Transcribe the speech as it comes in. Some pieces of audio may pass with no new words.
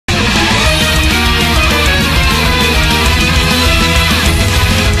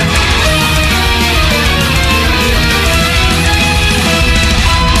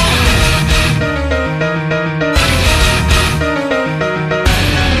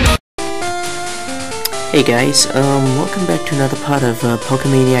Hey guys, welcome back to another part of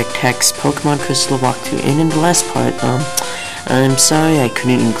Pokemaniac Tech's Pokemon Crystal walkthrough. And in the last part, I'm sorry I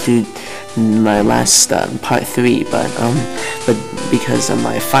couldn't include my last part 3, but because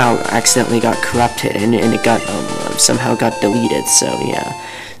my file accidentally got corrupted and it got somehow got deleted. So yeah.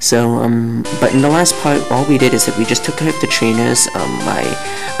 So but in the last part, all we did is that we just took care of the trainers.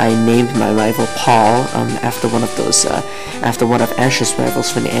 I named my rival Paul after one of Ash's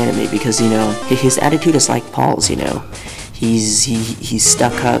rivals from the anime, because his attitude is like Paul's. He's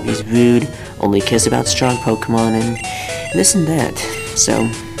stuck up, he's rude, only cares about strong Pokemon and this and that. So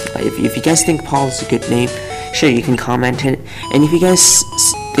if you guys think Paul is a good name, sure, you can comment it. And if you guys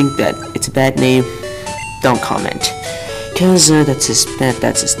think that it's a bad name, don't comment. Because that's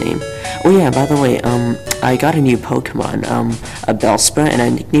his name. Oh yeah, by the way, I got a new Pokemon, a Bellsprout, and I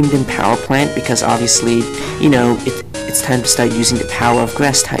nicknamed him Power Plant because obviously, it's time to start using the power of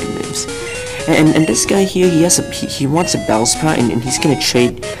grass type moves. And this guy here, he wants a Bellsprout, and he's gonna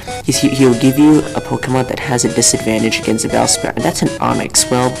trade. He'll give you a Pokemon that has a disadvantage against a Bellsprout, and that's an Onix.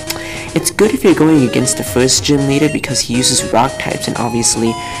 Well, it's good if you're going against the first gym leader because he uses rock types, and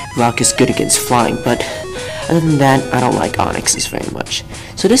obviously, rock is good against flying, but other than that, I don't like Onixes very much.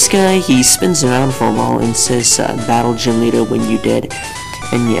 So this guy, he spins around for a while and says, battle gym leader when you did.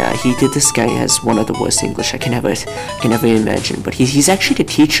 And yeah, this guy has one of the worst English I can ever imagine. But he's actually the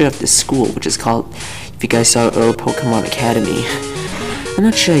teacher of this school, which is called, if you guys saw Earl Pokemon Academy. I'm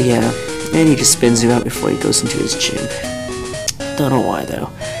not sure, yeah. And he just spins around before he goes into his gym. Don't know why though.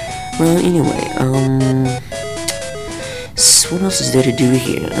 Well, anyway, so what else is there to do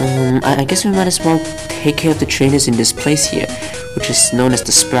here? I guess we might as well take care of the trainers in this place here, which is known as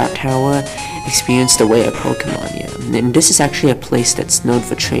the Sprout Tower. Experience the way of Pokemon, yeah. And this is actually a place that's known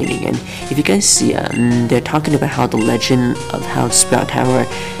for training. And if you guys see, they're talking about how the legend of how Sprout Tower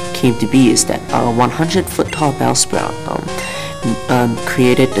came to be is that a 100-foot tall Bellsprout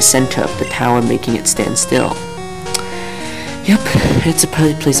created the center of the tower, making it stand still. Yep, it's a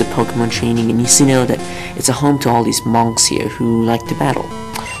place of Pokemon training, and you see now that it's a home to all these monks here who like to battle.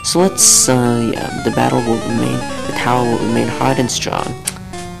 So let's, yeah, the tower will remain hard and strong.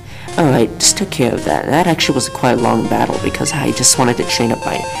 Alright, just took care of that. That actually was a quite long battle because I just wanted to train up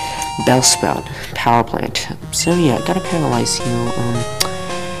my Bellsprout Power Plant. So yeah, gotta paralyze heal,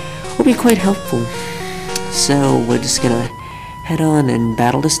 will be quite helpful. So we're just gonna head on and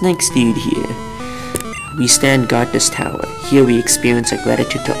battle this next dude here. We stand guard this tower. Here we experience our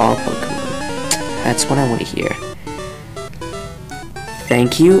gratitude to all Pokemon. That's what I want to hear.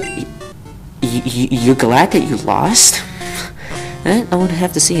 Thank you. You're glad that you lost? That I would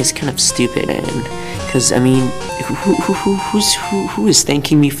have to say is kind of stupid, and because I mean, who is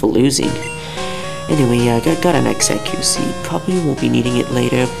thanking me for losing? Anyway, I got an XIQC. Probably won't be needing it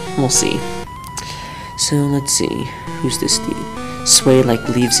later. We'll see. So let's see. Who's this dude? Sway like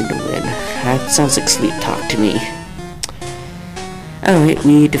leaves in the wind. That sounds like sleep talk to me. Alright,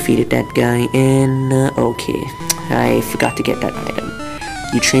 we defeated that guy, and okay. I forgot to get that item.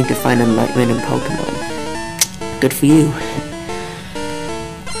 You trained to find enlightenment in Pokemon. Good for you.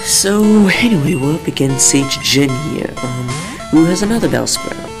 So anyway, we're up against Sage Jin here, who has another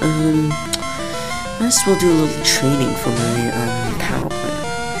Bellsprout. Might as well do a little training for my power plant.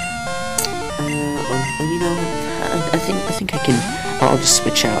 I think I can. I'll just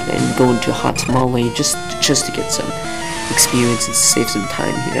switch out and go into Hot Tamale just to get some experience and save some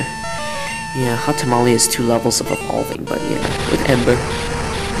time here. Yeah, Hot Tamale has 2 levels of evolving, but yeah, with Ember,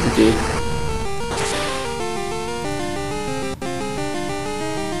 good.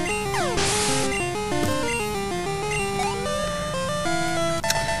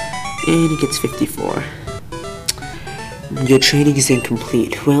 And he gets 54. Your training is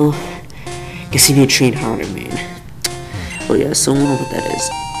incomplete. Well, guess you need to train harder, man. Oh yeah, so I don't know what that is.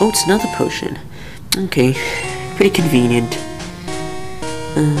 Oh, it's another potion. Okay, pretty convenient.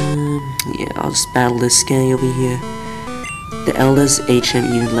 Yeah, I'll just battle this guy over here. The Elder's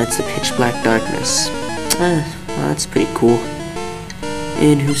HM even lights the pitch black darkness. Well, that's pretty cool.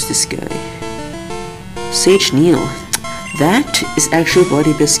 And who's this guy? Sage Neil. That is actually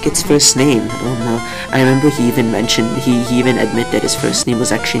Bloody Biscuit's first name. Oh no, I remember he even mentioned, he even admitted that his first name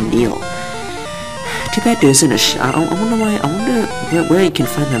was actually Neil. Too bad there isn't a I wonder where you can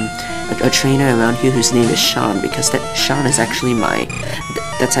find a trainer around here whose name is Sean, because that Sean is actually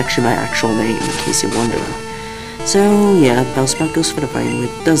that's actually my actual name, in case you're wondering. So yeah, Bellsprout goes for the Vine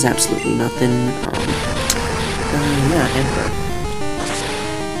Whip, does absolutely nothing. Yeah, Emperor.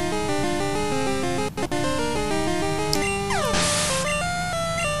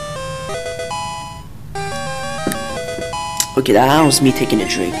 Okay, that was me taking a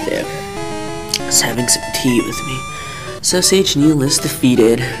drink there. is having some tea with me. So Sage Neil is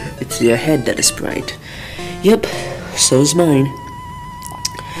defeated. It's your head that is bright. Yep, so is mine.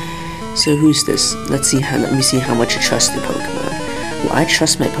 So who's this? Let me see how much you trust the Pokemon. Well, I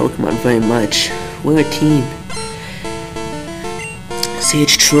trust my Pokemon very much. We're a team.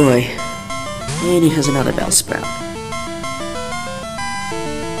 Sage Troy. And he has another Bellsprout.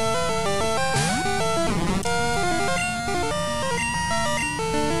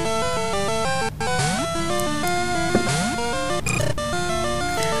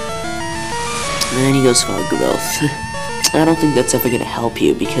 And he goes for growth. I don't think that's ever gonna help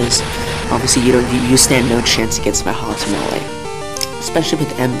you because obviously you stand no chance against my Hot Melee. Especially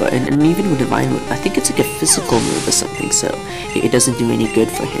with Ember and even with Divine Move. I think it's like a physical move or something, so it doesn't do any good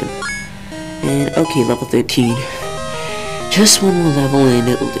for him. And okay, level 13. Just one more level and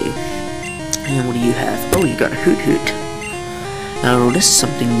it'll do. And what do you have? Oh, you got a Hoot Hoot. Oh, this is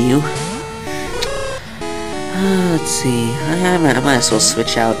something new. Let's see. I might as well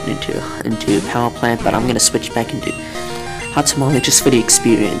switch out into Power Plant, but I'm gonna switch back into Hot Tamale just for the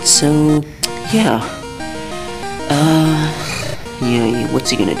experience. So yeah. Yeah,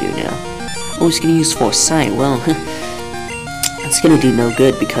 what's he gonna do now? Oh, he's gonna use Force Sight. Well, it's gonna do no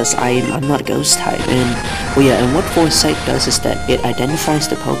good because I'm not Ghost type. And well, yeah, and what Force Sight does is that it identifies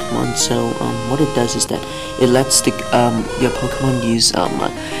the Pokemon. So what it does is that it lets your Pokemon use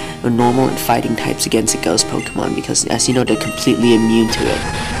normal and fighting types against a Ghost Pokemon because, as you know, they're completely immune to it.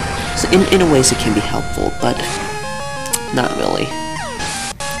 So in a ways, it can be helpful, but not really.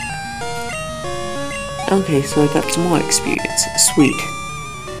 Okay, so I got some more experience. Sweet.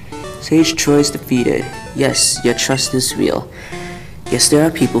 Sage Troy's defeated. Yes, your trust is real. Yes, there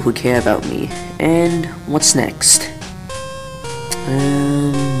are people who care about me. And what's next?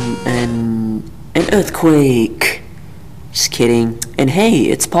 An earthquake. Just kidding. And hey,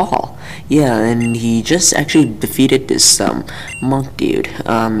 it's Paul. Yeah, and he just actually defeated this monk dude.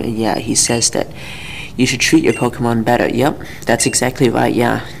 Yeah, he says that you should treat your Pokemon better. Yep, that's exactly right.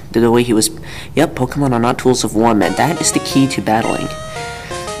 Yeah, the way he was. Yep, Pokemon are not tools of war, man. That is the key to battling.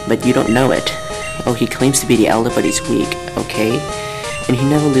 But you don't know it. Oh, he claims to be the elder, but he's weak. Okay, and he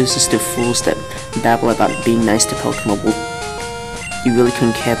never loses to fools that babble about being nice to Pokemon. Well, you really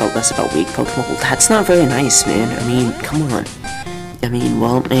couldn't care less about weak Pokemon? Well, that's not very nice, man. I mean, come on. I mean,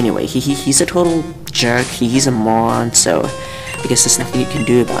 well, anyway, he's a total jerk. He's a moron, so I guess there's nothing you can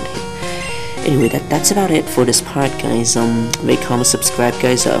do about it. Anyway, that's about it for this part, guys. Rate, comment, subscribe,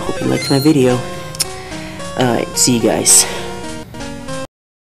 guys. Hope you liked my video. Alright, see you guys.